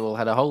charging cable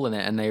had a hole in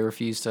it, and they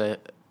refused to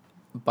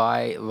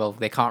buy. Well,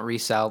 they can't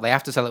resell. They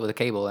have to sell it with a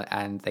cable,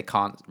 and they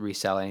can't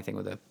resell anything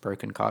with a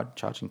broken card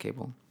charging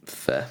cable.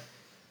 Fair.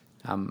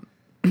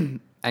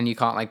 And you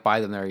can't like buy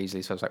them very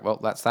easily. So I was like, well,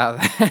 that's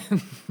that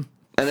then.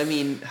 And I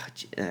mean,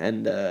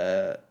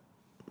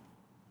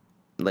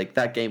 like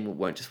that game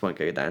won't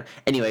go down.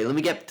 Anyway, let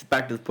me get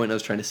back to the point I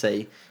was trying to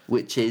say,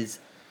 which is,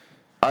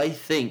 I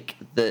think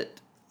that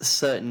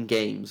certain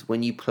games,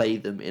 when you play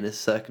them in a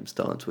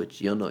circumstance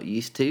which you're not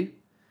used to,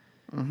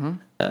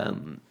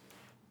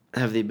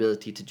 have the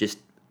ability to just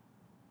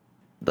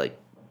like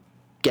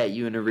get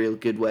you in a real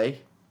good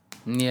way.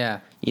 Yeah.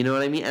 You know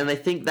what I mean? And I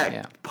think that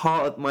Yeah.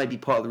 might be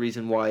part of the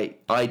reason why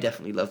I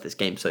definitely love this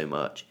game so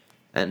much,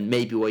 and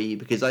maybe why you,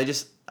 because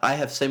I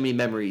have so many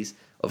memories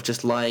of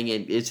just lying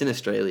in. It's in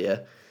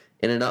Australia,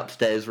 in an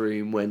upstairs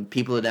room when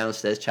people are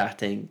downstairs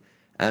chatting,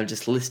 and I'm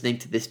just listening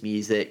to this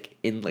music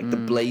in like the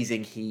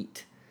blazing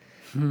heat,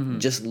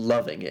 just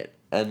loving it.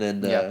 And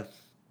then, Yeah.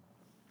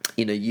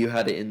 You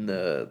had it in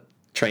the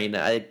train.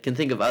 I can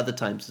think of other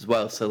times as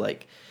well. So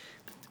like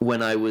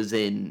when I was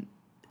in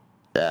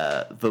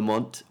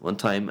Vermont one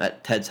time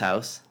at Ted's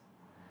house,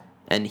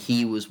 and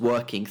he was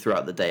working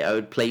throughout the day, I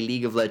would play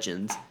League of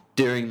Legends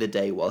during the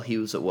day while he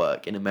was at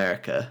work in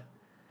America.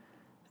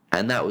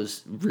 And that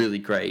was really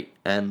great.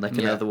 And like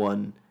another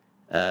one,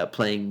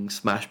 playing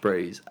Smash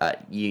Bros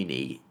at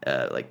uni,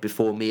 like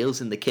before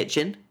meals in the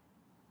kitchen.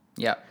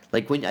 Yeah.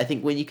 Like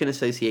when you can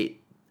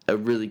associate a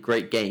really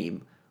great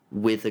game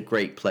with a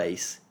great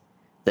place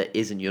that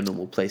isn't your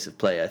normal place of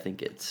play, I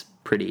think it's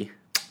pretty.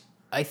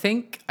 I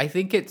think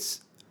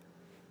it's,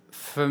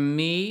 for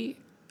me,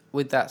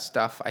 with that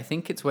stuff, I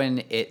think it's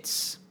when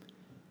it's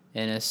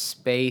in a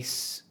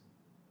space.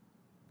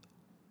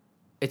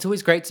 It's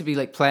always great to be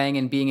like playing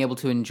and being able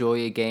to enjoy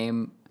a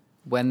game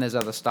when there's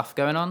other stuff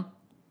going on.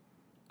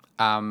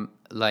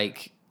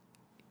 Like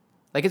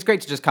it's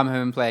great to just come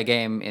home and play a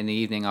game in the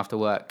evening after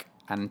work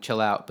and chill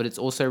out, but it's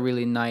also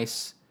really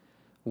nice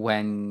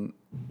when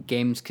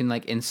games can,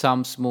 like, in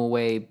some small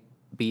way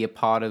be a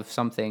part of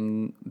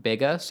something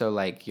bigger. So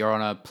like you're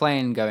on a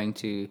plane going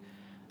to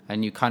a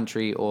new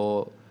country,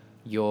 or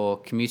you're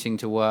commuting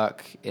to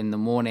work in the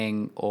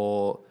morning,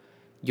 or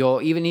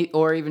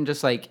even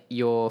just like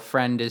your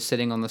friend is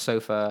sitting on the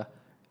sofa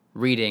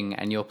reading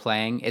and you're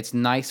playing. It's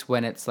nice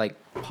when it's like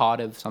part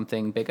of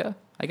something bigger,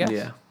 I guess.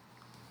 Yeah.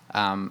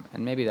 And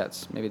maybe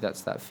that's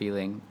that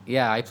feeling.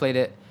 Yeah, I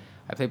played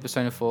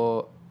Persona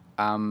 4.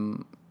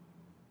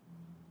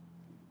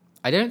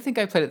 I don't think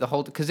I played it the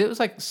whole, because it was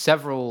like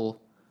several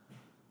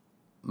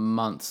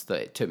months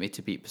that it took me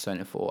to beat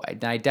Persona 4.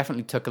 I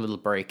definitely took a little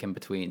break in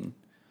between.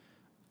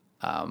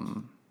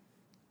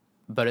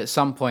 But at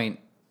some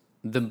point,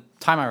 the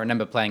time I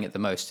remember playing it the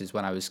most is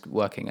when I was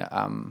working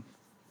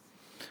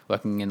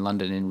in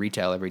London in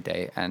retail every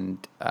day,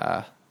 and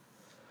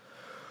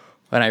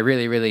when I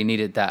really, really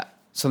needed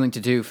something to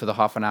do for the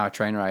half an hour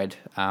train ride.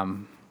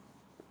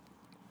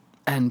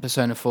 And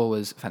Persona 4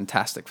 was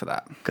fantastic for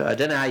that. God, I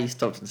don't know how you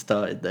stopped and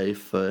started though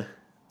for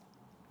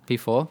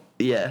P4?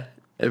 Yeah,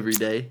 every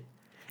day.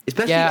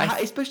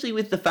 Especially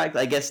with the fact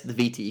that I guess the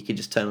Vita you could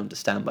just turn on to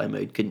standby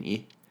mode, couldn't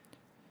you?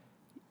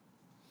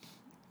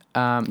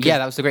 Yeah,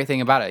 that was the great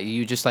thing about it.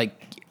 You just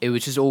it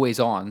was just always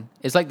on.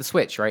 It's like the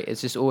Switch, right?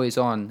 It's just always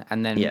on,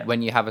 and then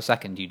when you have a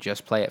second, you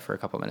just play it for a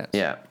couple of minutes.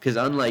 Yeah, because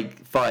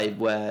unlike 5,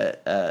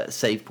 where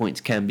save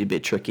points can be a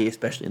bit tricky,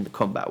 especially in the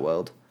combat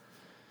world,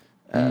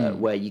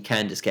 where you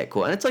can just get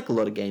caught. And it's like a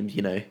lot of games,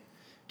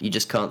 you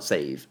just can't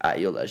save at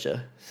your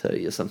leisure, so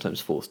you're sometimes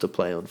forced to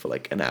play on for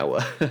like an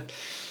hour.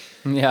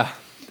 Yeah.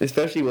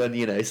 Especially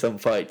when, some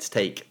fights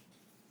take...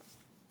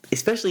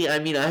 Especially, I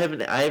mean, I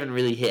haven't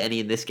really hit any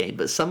in this game,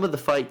 but some of the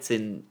fights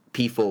in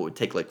P4 would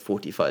take like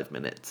 45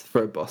 minutes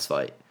for a boss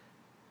fight.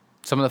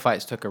 Some of the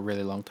fights took a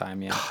really long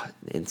time, yeah.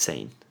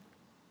 Insane.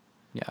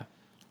 Yeah.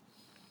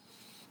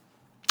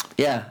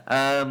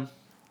 Yeah,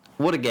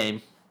 what a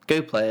game.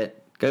 Go play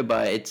it. Go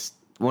buy it. It's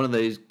one of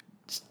those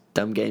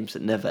dumb games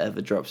that never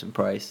ever drops in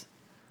price.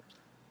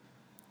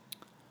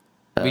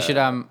 We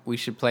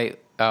should play...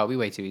 we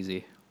way too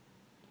easy.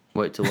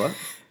 Wait, to what?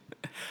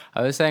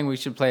 I was saying we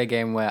should play a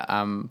game where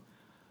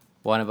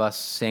one of us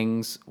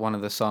sings one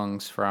of the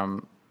songs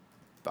from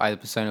either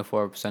Persona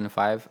 4 or Persona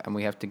 5, and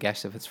we have to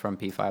guess if it's from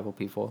P5 or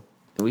P4.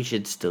 We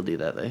should still do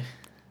that, though.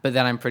 But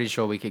then I'm pretty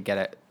sure we could get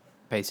it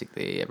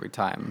basically every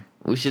time.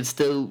 We should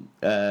still...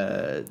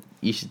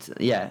 you should...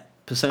 Yeah.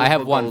 Persona I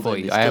have 4 one Golden for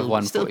you. is I have still-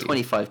 one Still for you.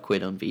 25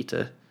 quid on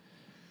Vita.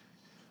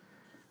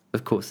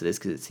 Of course it is,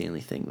 because it's the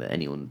only thing that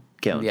anyone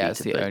get on Vita. Yeah, it's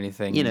the but, only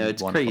thing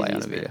it's want to crazy, play on a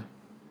isn't it? Vita.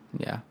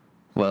 Yeah.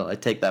 Well, I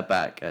take that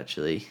back,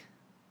 actually.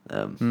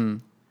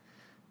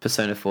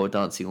 Persona 4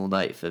 Dancing All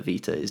Night for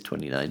Vita is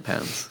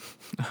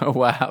 £29. Oh,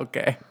 wow,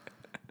 okay.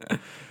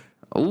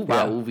 Oh, wow,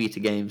 Yeah. all Vita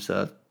games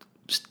are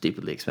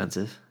stupidly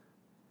expensive.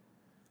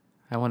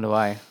 I wonder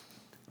why.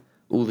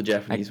 All the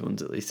Japanese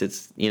ones, at least.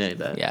 It's,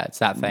 that... Yeah, it's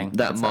that thing.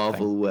 That It's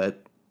Marvel were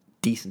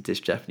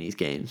decentish Japanese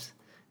games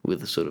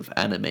with a sort of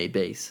anime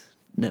base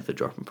never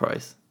drop in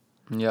price.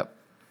 thing. Yep.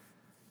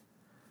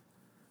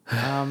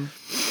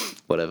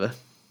 Whatever.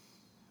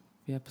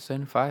 Yeah,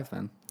 Persona 5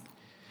 then.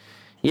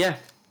 Yeah.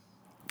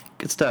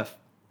 Good stuff.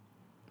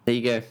 There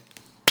you go.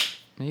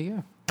 There you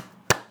go.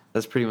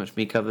 That's pretty much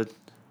me covered.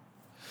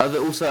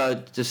 Also,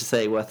 just to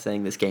say, worth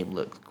saying, this game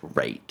looks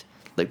great.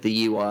 Like,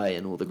 the UI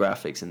and all the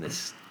graphics in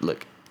this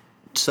look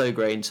so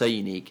great and so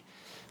unique.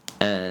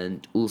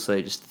 And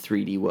also just the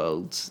 3D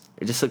worlds.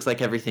 It just looks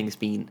like everything's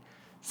been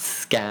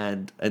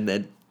scanned and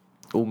then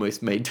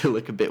almost made to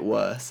look a bit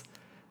worse.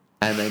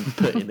 And then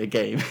put in a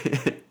game.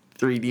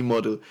 3D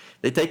model.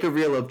 They take a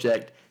real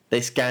object, they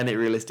scan it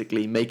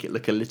realistically, make it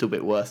look a little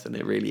bit worse than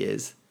it really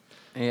is.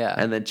 Yeah.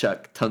 And then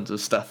chuck tons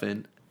of stuff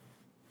in.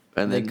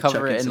 And They then cover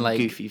chuck it in in, some like-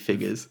 goofy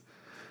figures.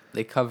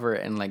 They cover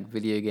it in like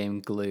video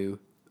game glue,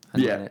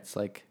 and Yeah. then it's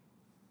like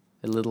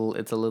it's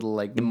a little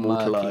like murky,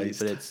 Immortalized.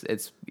 but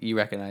it's you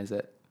recognize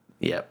it.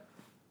 Yep.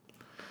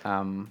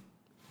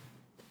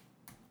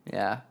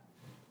 Yeah.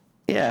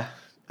 Yeah.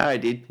 All right,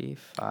 dude.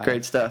 P5.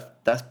 Great stuff.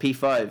 That's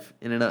P5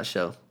 in a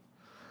nutshell.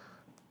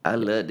 I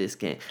love this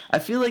game. I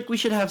feel like we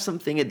should have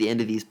something at the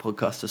end of these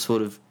podcasts to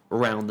sort of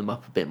round them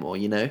up a bit more,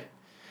 you know?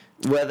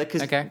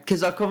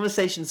 Because our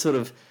conversation sort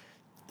of,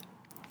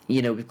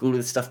 you know, we've got all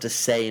this stuff to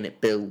say and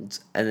it builds,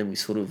 and then we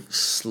sort of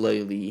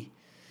slowly,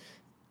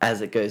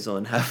 as it goes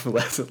on, have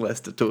less and less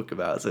to talk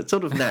about. So it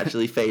sort of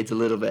naturally fades a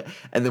little bit,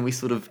 and then we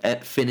sort of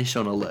finish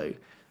on a low.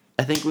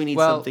 I think we need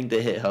something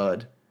to hit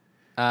hard,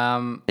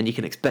 and you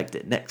can expect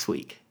it next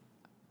week.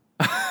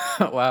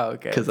 Wow,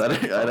 okay. Because I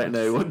don't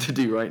know what to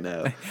do right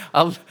now.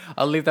 I'll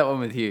leave that one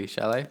with you,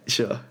 shall I?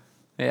 Sure.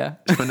 Yeah.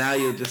 For now,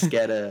 you'll just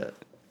get a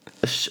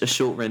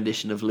short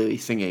rendition of Louis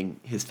singing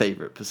his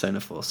favorite Persona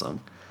 4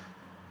 song.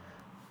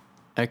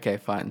 Okay,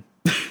 fine.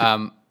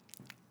 I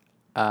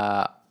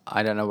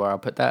don't know where I'll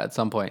put that at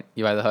some point.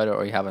 You either heard it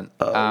or you haven't.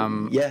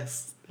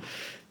 Yes.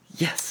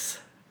 Yes.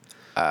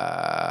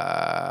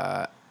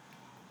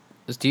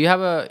 Do you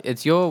have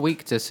it's your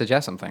week to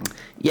suggest something.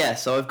 Yeah,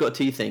 so I've got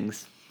two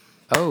things.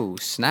 Oh,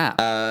 snap.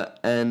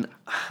 And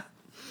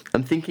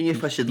I'm thinking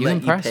if I should You let you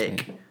impressed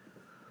pick. me.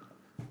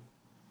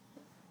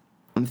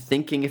 I'm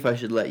thinking if I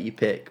should let you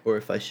pick or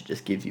if I should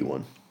just give you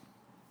one.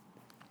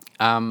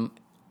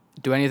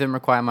 Do any of them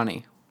require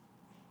money?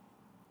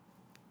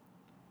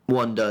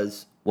 One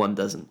does, one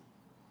doesn't.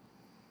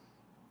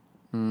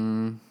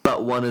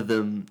 But one of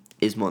them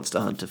is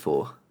Monster Hunter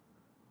 4.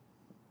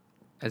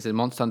 Is it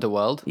Monster Hunter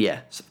World?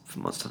 Yeah, so for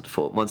Monster Hunter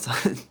 4. Monster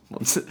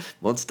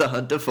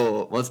Hunter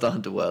 4. Monster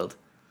Hunter World.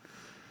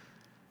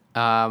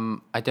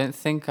 I don't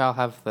think I'll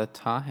have the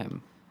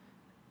time.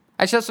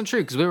 Actually, that's not true,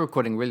 because we're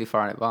recording really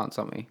far in advance,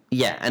 aren't we?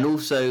 Yeah, and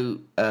also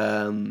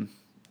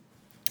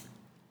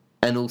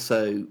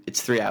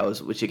it's 3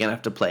 hours, which you're going to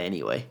have to play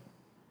anyway.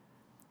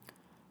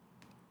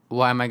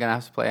 Why am I going to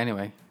have to play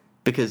anyway?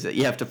 Because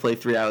you have to play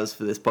 3 hours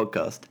for this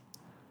podcast.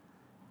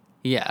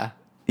 Yeah.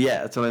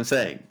 Yeah, that's what I'm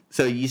saying.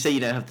 So you say you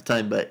don't have the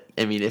time, but,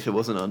 I mean, if it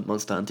wasn't on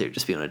Monster Hunter, it would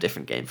just be on a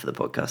different game for the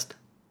podcast.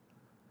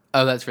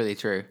 Oh, that's really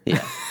true.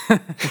 Yeah.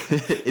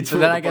 So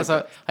then I guess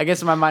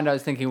in my mind I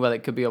was thinking, well,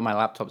 it could be on my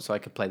laptop, so I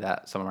could play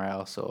that somewhere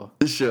else, or...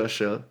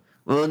 Sure.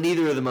 Well,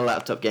 neither of them are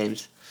laptop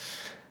games.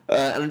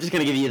 And I'm just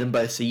going to give you them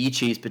both, so you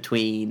choose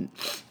between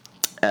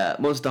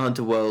Monster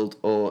Hunter World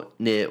or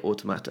Nier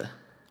Automata.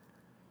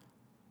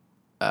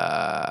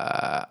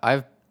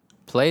 I've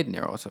played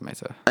Nier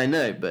Automata. I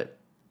know, but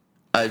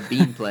I've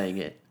been playing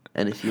it,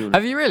 and if you...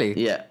 Have you really?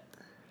 Yeah.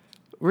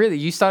 Really?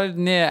 You started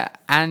Nier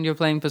and you're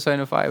playing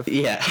Persona 5?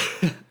 Yeah.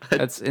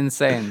 That's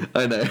insane.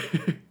 I know.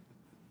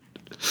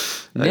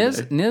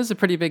 Nier's a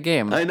pretty big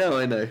game. I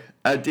know.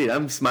 Dude,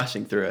 I'm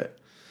smashing through it.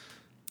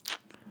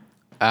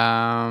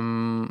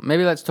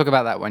 Maybe let's talk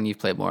about that when you've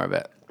played more of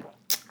it.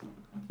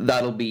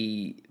 That'll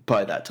be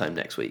by that time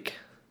next week.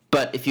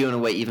 But if you want to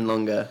wait even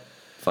longer,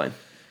 fine.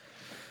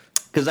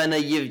 Because I know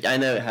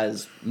it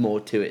has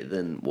more to it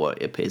than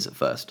what it appears at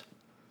first.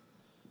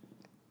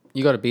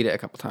 You got to beat it a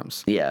couple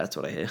times. Yeah, that's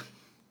what I hear.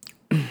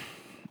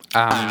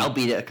 I'll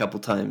beat it a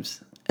couple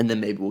times, and then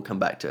maybe we'll come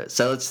back to it.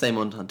 So let's say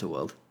Monster Hunter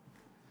World.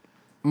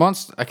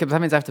 Okay,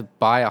 that means I have to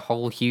buy a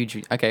whole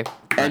huge... Okay.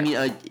 I mean,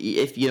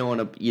 if you don't want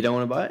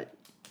to buy it?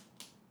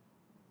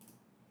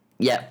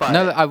 Yeah, buy it.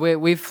 No,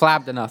 we've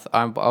flabbed enough.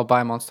 I'll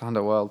buy Monster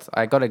Hunter World.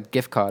 I got a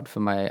gift card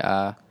for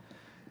my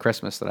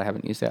Christmas that I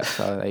haven't used yet,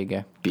 so there you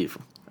go.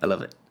 Beautiful. I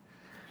love it.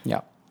 Yeah.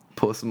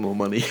 Pour some more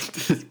money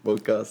into this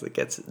podcast that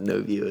gets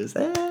no viewers.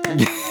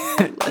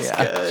 Let's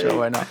go. Sure,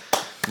 why not?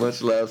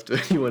 Much love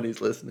to anyone who's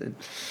listening.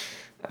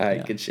 All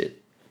right, Good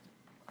shit.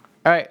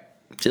 All right.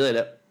 See you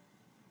later.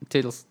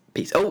 Toodles.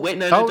 Peace. Oh, wait,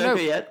 no, Oh, don't no.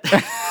 go yet.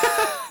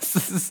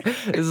 This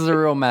is a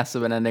real mess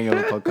of an ending of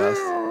a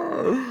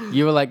podcast.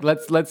 You were like,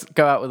 let's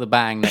go out with a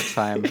bang next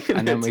time,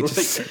 and then we It's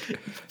just... like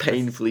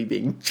painfully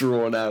being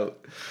drawn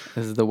out.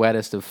 This is the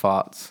wettest of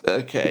farts.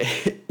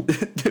 Okay.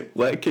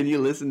 Where can you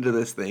listen to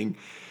this thing?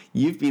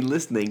 You've been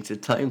listening to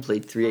Time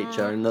Played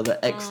 3HR, another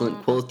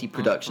excellent quality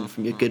production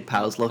from your good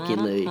pals Lockie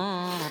and Louie.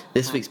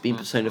 This week's been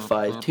Persona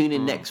 5. Tune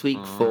in next week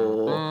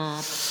for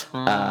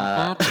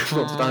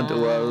Monster Hunter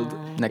World.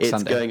 Next It's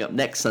Sunday. going up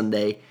next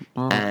Sunday,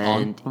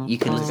 and you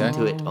can listen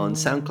to it on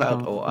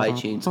SoundCloud or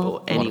iTunes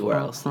or anywhere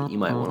else that you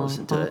might want to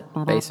listen to it.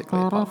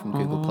 Basically, apart from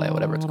Google Play or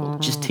whatever it's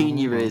called. Just tune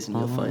your ears and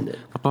you'll find it.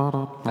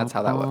 That's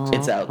how that works.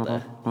 It's out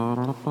there.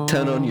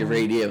 Turn on your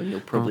radio and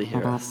you'll probably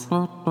hear us.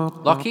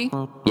 Lockie,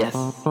 Yes.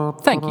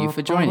 thank you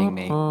for joining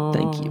me.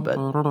 Thank you, bud.